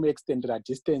tomo extendera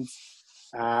distance.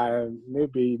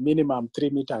 Maybe minimum 3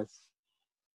 meters.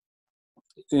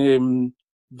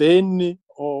 Then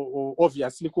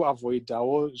obviously to avoid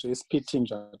all the spitting,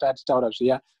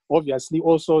 obviously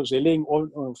also the laying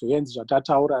on hands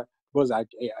because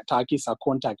takisa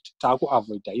contact taku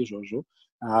avoid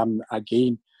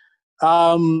again.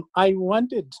 I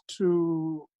wanted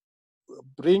to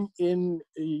bring in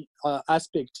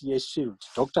aspect yes shield,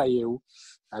 Dr. Yeu,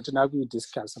 we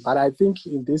discuss, but I think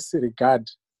in this regard,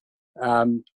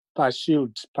 per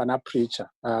shield, pana preacher,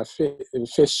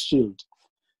 face shield,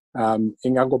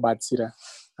 ingangobatsira,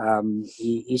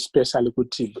 especially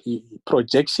kuti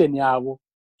projection yavo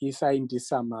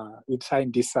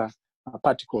isaindisa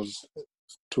particles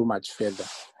too much further.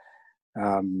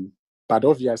 But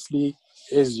obviously,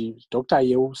 as Dr.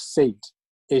 Yeu said,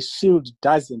 a shield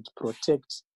doesn't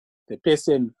protect the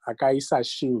person akaisa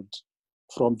shield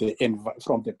from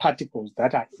the particles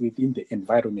that are within the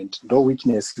environment. No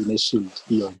weakness in a shield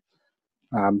here.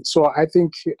 So I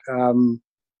think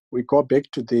we go back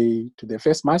to the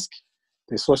face mask,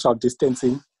 the social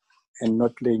distancing, and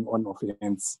not laying on of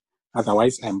hands.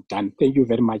 Otherwise, I'm done. Thank you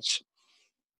very much.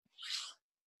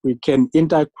 We can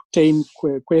entertain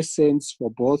questions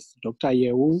for both Dr.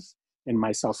 Yeu and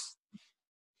myself.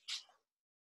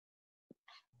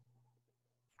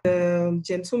 the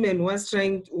gentleman was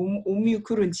trying, whom you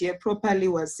couldn't hear properly,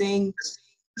 was saying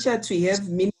to have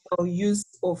minimal use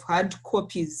of hard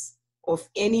copies of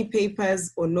any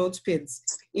papers or notepads,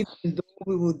 even though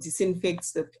we will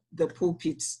disinfect the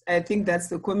pulpit. I think that's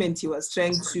the comment he was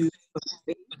trying to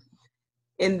make.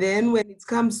 And then when it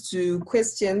comes to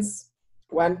questions,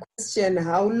 one question,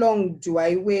 how long do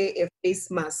I wear a face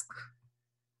mask?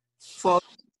 For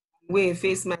wear a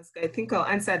face mask, I think I'll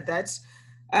answer that.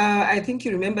 I think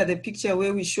you remember the picture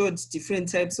where we showed different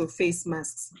types of face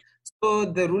masks. So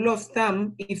the rule of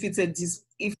thumb, if it's a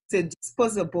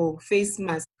disposable face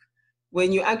mask,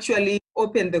 when you actually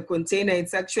open the container,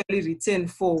 it's actually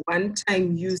returned for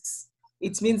one-time use.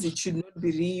 It means it should not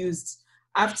be reused.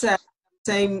 After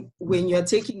time, when you're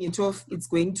taking it off, it's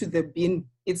going to the bin.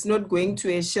 It's not going to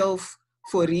a shelf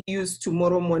for reuse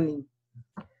tomorrow morning.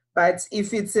 But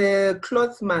if it's a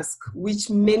cloth mask, which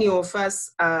many of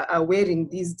us are wearing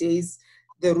these days,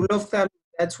 the rule of thumb is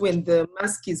that when the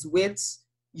mask is wet,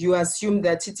 you assume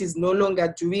that it is no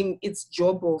longer doing its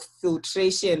job of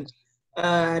filtration.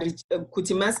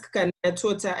 Kuti mask kana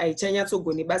yatota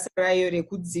aichanyatogone basa rayo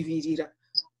rekudzivirira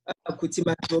kuti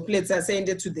droplets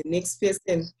asaende to the next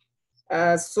person.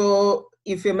 So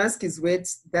if a mask is wet,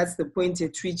 that's the point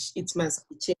at which it must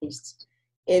be changed.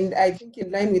 And I think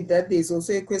in line with that, there's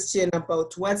also a question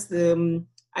about what's the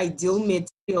ideal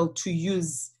material to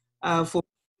use for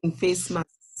face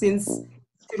masks, since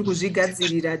take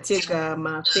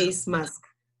my face mask.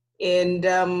 And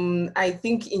I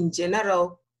think in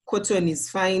general, cotton is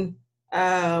fine,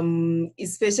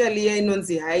 especially in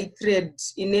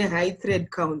a high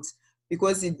thread count,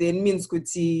 because it then means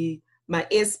kuti my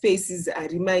air spaces are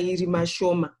rima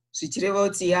shoma. Zvichireva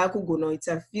kuti yakugona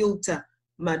kuita filter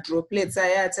madroplets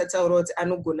aya atataura kuti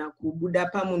anogona kubuda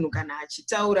pamunhu kana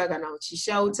achitaura, kana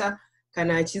achishauta,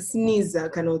 kana achisneeza,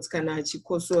 kana kuti kana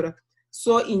achikosora.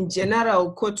 So in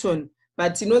general cotton,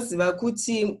 but tinoziva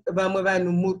kuti vamwe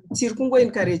vanhu tiri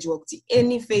kungoencouragewa kuti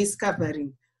any face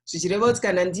covering. Zvichireva kuti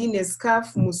kana ndine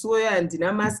scarf musi woyo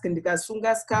handina mask,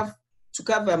 ndikasunga scarf to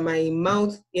cover my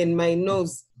mouth and my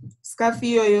nose, scarf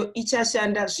iyoyo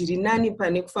ichashanda zviri nani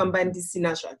pane kufamba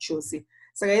ndisina zvachose.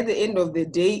 So at the end of the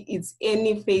day, it's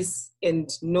any face and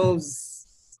nose,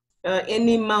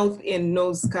 any mouth and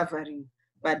nose covering,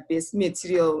 but best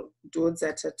material dots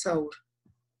at a towel.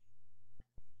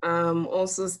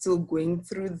 Also still going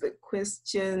through the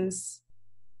questions.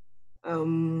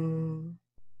 Someone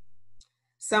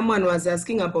was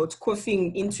asking about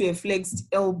coughing into a flexed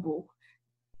elbow.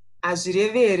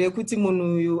 Azvirevere kuti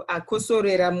munhu uyu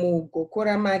akosorera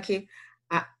mugokora make,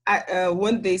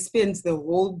 won't they spend the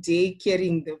whole day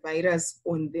carrying the virus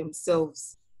on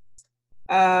themselves?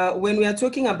 When we are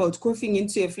talking about coughing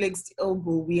into a flexed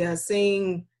elbow, we are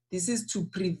saying this is to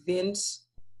prevent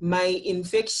my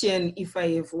infection, if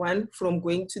I have one, from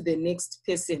going to the next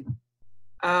person.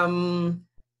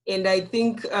 And I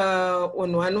think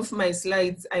on one of my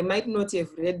slides, I might not have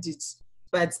read it,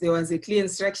 but there was a clear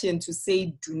instruction to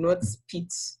say, do not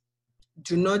spit.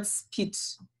 Do not spit.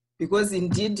 Because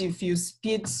indeed, if you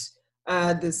spit,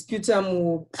 the sputum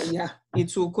will,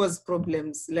 it will cause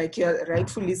problems. Like you're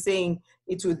rightfully saying,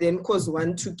 it will then cause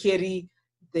one to carry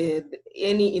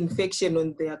any infection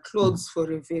on their clothes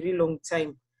for a very long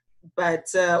time. But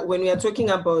when we are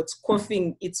talking about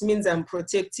coughing, it means I'm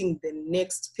protecting the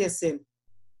next person.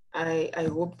 I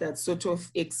hope that sort of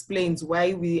explains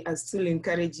why we are still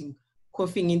encouraging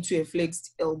coughing into a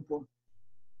flexed elbow.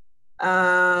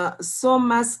 So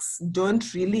masks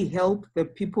don't really help the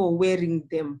people wearing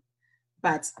them,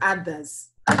 but others.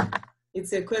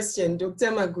 It's a question.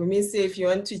 Dr. Magumi, say if you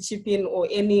want to chip in, or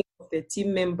any of the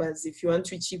team members, if you want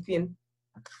to chip in.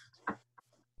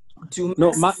 Do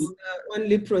masks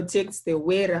only protect the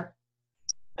wearer?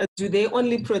 Do they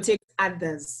only protect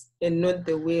others and not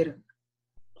the wearer?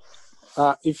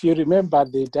 If you remember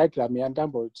the diagram,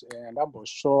 Yandambo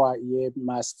show a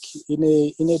mask in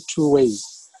a two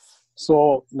ways.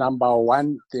 So number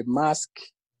one, the mask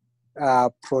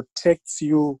protects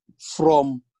you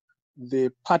from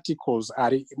the particles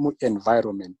are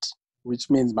environment, which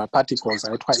means my particles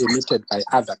are emitted by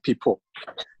other people.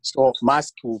 So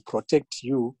mask will protect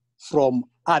you from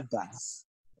others,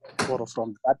 or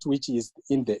from that which is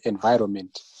in the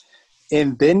environment.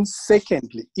 And then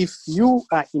secondly, if you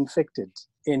are infected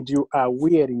and you are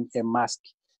wearing a mask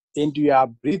and you are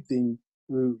breathing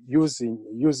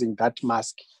using that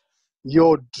mask,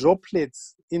 your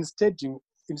droplets, instead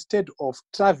of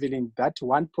traveling that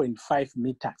 1.5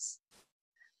 meters,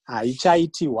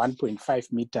 ichaiti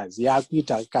 1.5 meters,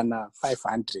 yakuita kana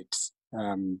 500,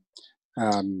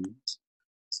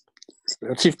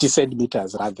 50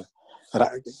 centimeters rather.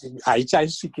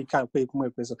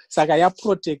 Saka ya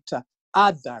protect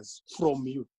others from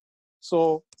you.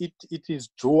 So it is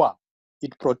dual.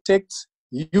 It protects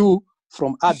you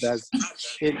from others,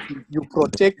 and you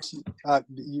protect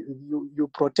you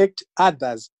protect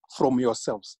others from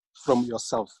yourselves, from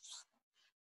yourself.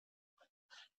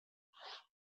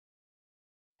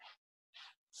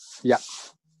 Yeah.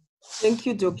 Thank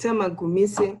you, Dr.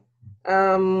 Magumise,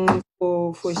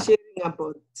 for sharing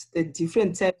about the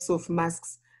different types of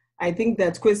masks. I think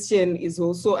that question is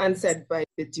also answered by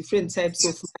the different types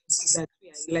of masks that we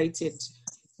highlighted.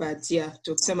 But yeah,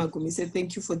 Dr. Magumise,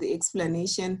 thank you for the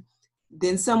explanation.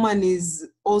 Then someone is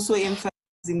also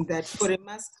emphasizing that for a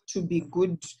mask to be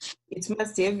good, it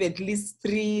must have at least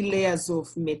 3 layers of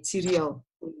material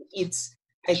in it.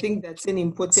 I think that's an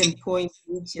important point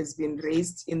which has been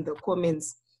raised in the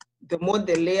comments. The more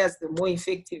the layers, the more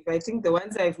effective. I think the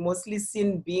ones I've mostly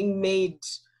seen being made,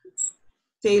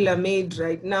 tailor-made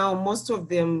right now, most of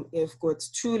them have got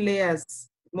 2 layers,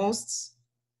 most.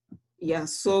 Yeah,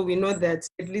 so we know that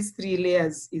at least 3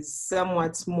 layers is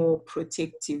somewhat more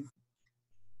protective.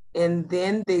 And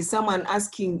then there's someone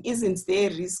asking, isn't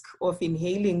there a risk of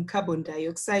inhaling carbon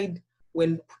dioxide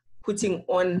when putting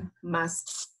on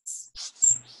masks?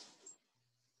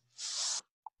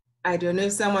 I don't know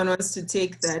if someone wants to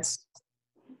take that.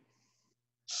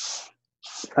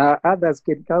 Others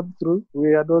can come through.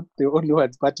 We are not the only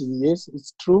ones, but yes,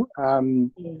 it's true.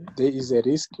 There is a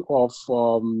risk of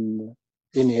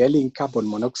inhaling carbon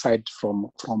monoxide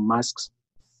from masks.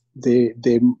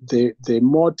 The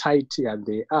more tighter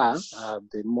they are,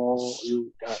 the more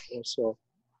you are also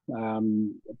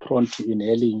prone to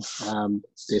inhaling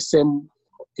the same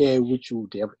air which you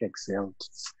would have exhaled.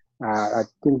 I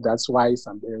think that's why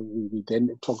we then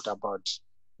talked about,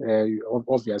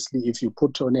 obviously, if you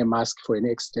put on a mask for an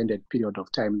extended period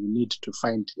of time, you need to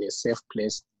find a safe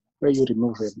place where you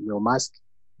remove your mask,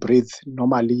 breathe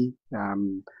normally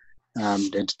and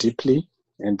deeply,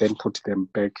 and then put them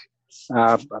back.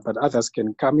 But others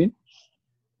can come in.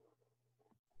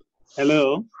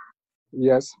 Hello.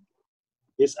 Yes.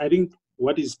 Yes, I think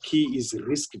what is key is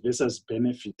risk versus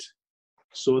benefit.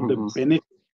 So the benefit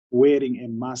wearing a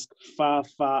mask far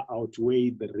outweigh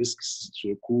the risks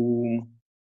to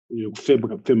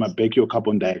back your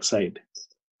carbon dioxide.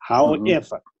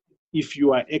 However, if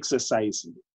you are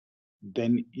exercising,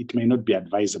 then it may not be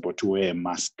advisable to wear a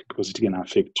mask because it can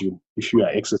affect you. If you are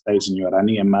exercising, you are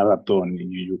running a marathon,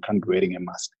 you can't be wearing a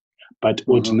mask. But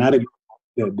ordinarily,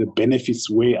 the benefits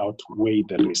way outweigh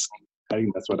the risk. I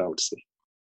think that's what I would say.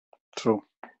 True.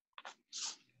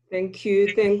 Thank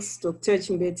you. Thanks, Dr.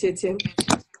 Chimbetete.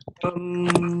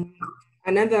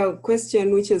 Another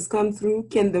question which has come through,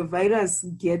 can the virus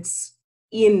get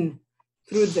in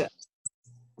through the...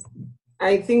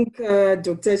 I think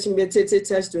Dr. Chimbetete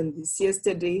touched on this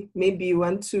yesterday. Maybe you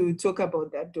want to talk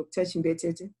about that, Dr.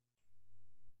 Chimbetete?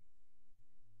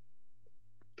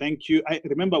 Thank you. I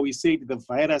remember we said the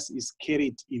virus is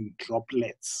carried in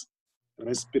droplets,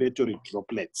 respiratory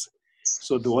droplets.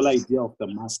 So the whole idea of the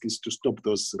mask is to stop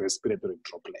those respiratory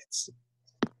droplets.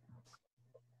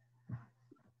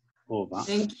 Over.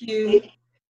 Thank you.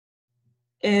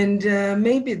 And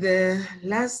maybe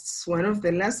one of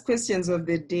the last questions of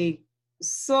the day.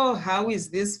 So how is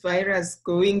this virus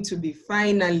going to be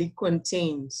finally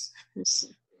contained?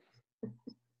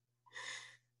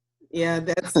 Yeah,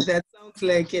 that sounds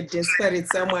like a desperate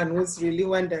someone who's really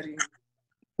wondering.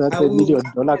 That's $1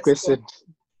 million question.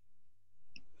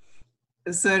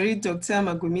 Sorry, Dr.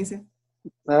 Magumise.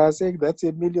 I was saying that's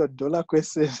 $1 million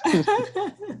question.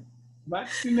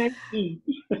 Vaccination.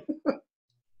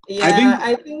 Yeah,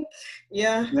 I think,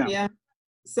 yeah.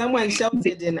 Someone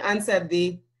shouted and answered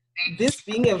this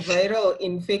being a viral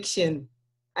infection.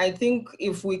 I think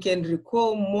if we can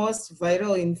recall most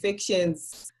viral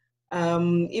infections,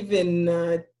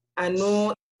 even I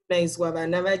know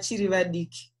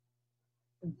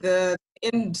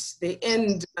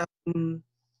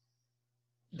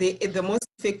the most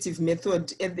effective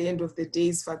method at the end of the day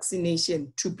is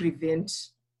vaccination to prevent.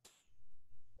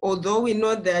 Although we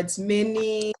know that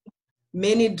many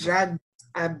drugs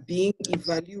are being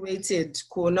evaluated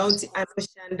kuona kuti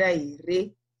anoshanda here,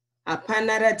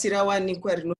 hapana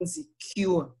ratirawanikwa rinonzi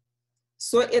cure.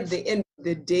 So at the end of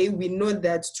the day, we know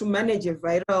that to manage a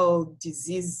viral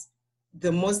disease,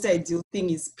 the most ideal thing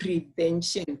is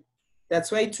prevention.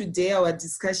 That's why today our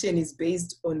discussion is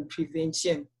based on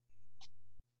prevention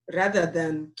rather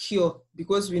than cure,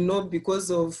 because we know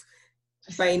because of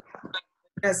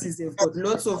viruses, they've got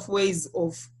lots of ways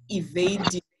of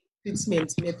evading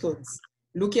treatment methods.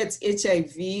 Look at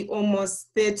HIV almost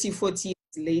 30, 40 years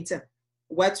later.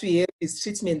 What we have these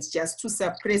treatments just to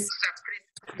suppress,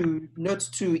 not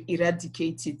to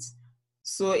eradicate it.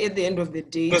 So at the end of the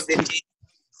day,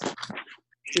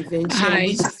 prevention,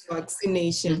 which is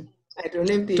vaccination. I don't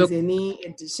know if there's any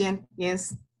addition.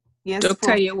 Yes. Yes,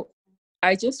 Dr.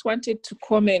 I just wanted to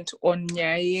comment on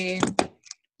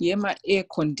yema air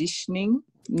conditioning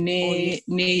ne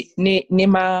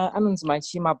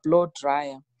blow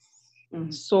dryer.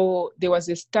 So there was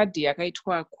a study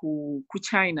yakaitwa ku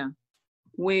China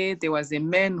where there was a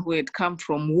man who had come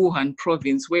from Wuhan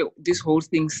province where this whole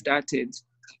thing started.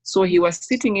 So he was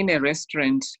sitting in a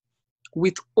restaurant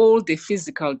with all the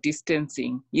physical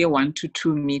distancing, 1 to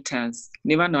 2 meters.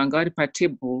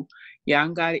 Table,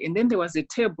 and then there was a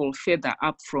table further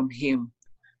up from him,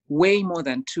 way more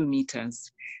than 2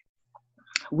 meters.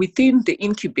 Within the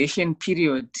incubation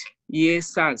period,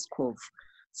 SARS-CoV,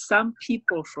 some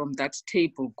people from that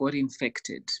table got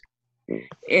infected.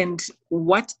 And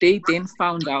what they then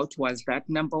found out was that,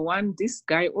 number one, this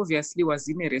guy obviously was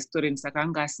in a restaurant,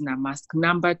 sakanga mask.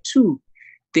 Number two,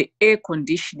 the air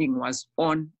conditioning was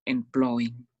on and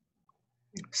blowing.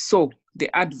 So the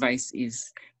advice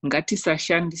is, ngatisa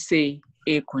shandise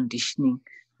air conditioning.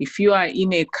 If you are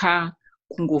in a car,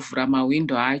 kungovura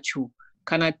mawindo acho,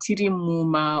 kana tiri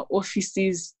muma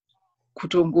offices,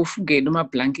 kutongofuge noma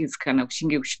blankets kana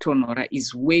kuchinge kuchitonora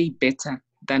is way better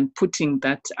than putting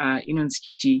that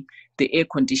the air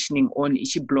conditioning on, it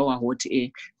should blow a hot air.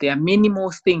 There are many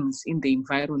more things in the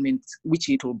environment which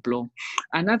it will blow.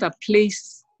 Another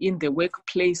place in the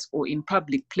workplace or in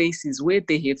public places where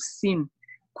they have seen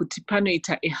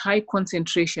kutipanoita a high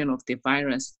concentration of the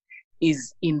virus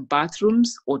is in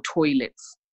bathrooms or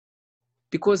toilets.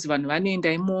 Because and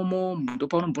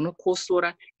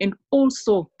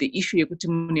also the issue of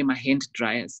hand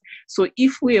dryers. So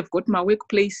if we have got my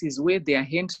workplaces where there are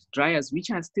hand dryers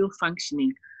which are still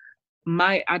functioning,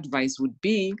 my advice would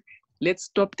be, let's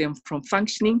stop them from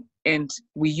functioning and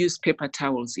we use paper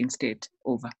towels instead.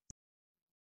 Over.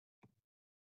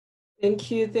 Thank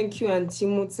you, Auntie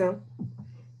Mutsa.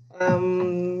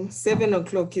 7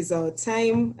 o'clock is our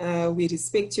time. We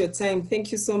respect your time.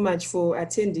 Thank you so much for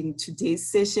attending today's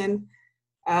session.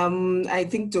 I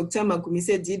think Dr.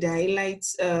 Magumise did highlight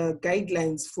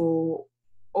guidelines for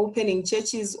opening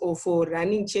churches or for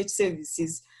running church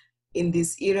services in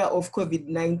this era of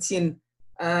COVID-19.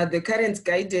 The current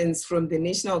guidance from the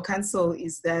National Council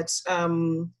is that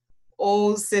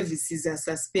all services are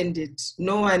suspended.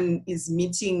 No one is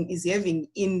having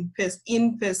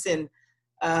in-person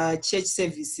church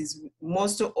services.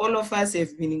 All of us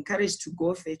have been encouraged to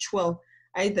go virtual,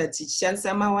 either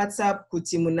tichishandisa WhatsApp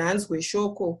kuti munhu anzwe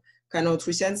shoko kana kuti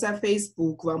kushandisa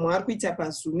Facebook, vamwe vari kuita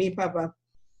paZoom ipapa.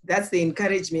 That's the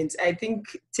encouragement. I think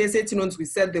tese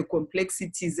tinonzwisa the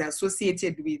complexities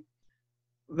associated with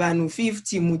vanhu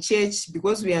 50 muchurch,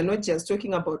 because we are not just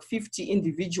talking about 50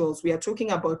 individuals, we are talking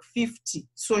about 50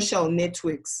 social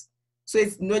networks. So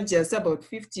it's not just about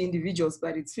 50 individuals,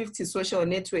 but it's 50 social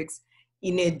networks.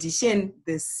 In addition,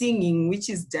 the singing, which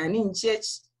is done in church,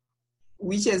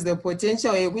 which has the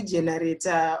potential to generate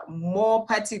more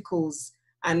particles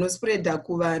and spread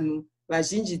kuvanhu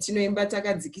vazhinji tinoimba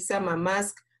takadzikisa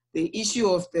mamask. The issue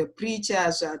of the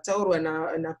preachers, zvataurwa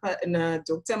na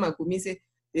Dr. Magumise,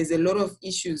 there's a lot of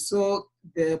issues. So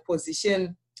the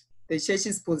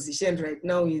church's position right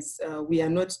now is we are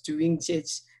not doing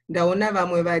church. Ndaona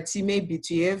vamwe vati maybe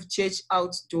to have church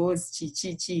outdoors,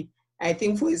 chichichi. I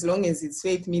think for as long as it's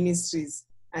faith ministries,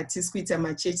 atiskuita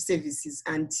ma church services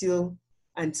until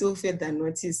further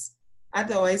notice.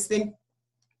 Otherwise,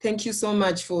 thank you so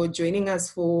much for joining us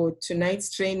for tonight's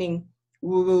training.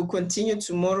 We will continue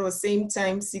tomorrow, same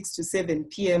time, 6 to 7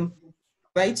 p.m.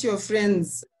 Invite your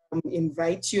friends,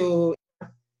 invite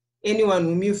anyone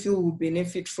whom you feel will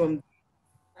benefit from.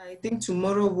 I think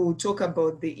tomorrow we'll talk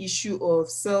about the issue of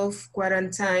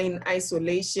self-quarantine,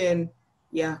 isolation,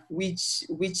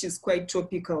 which is quite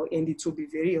topical, and it will be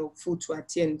very helpful to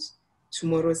attend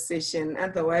tomorrow's session.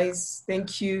 Otherwise,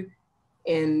 thank you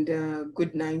and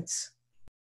good night.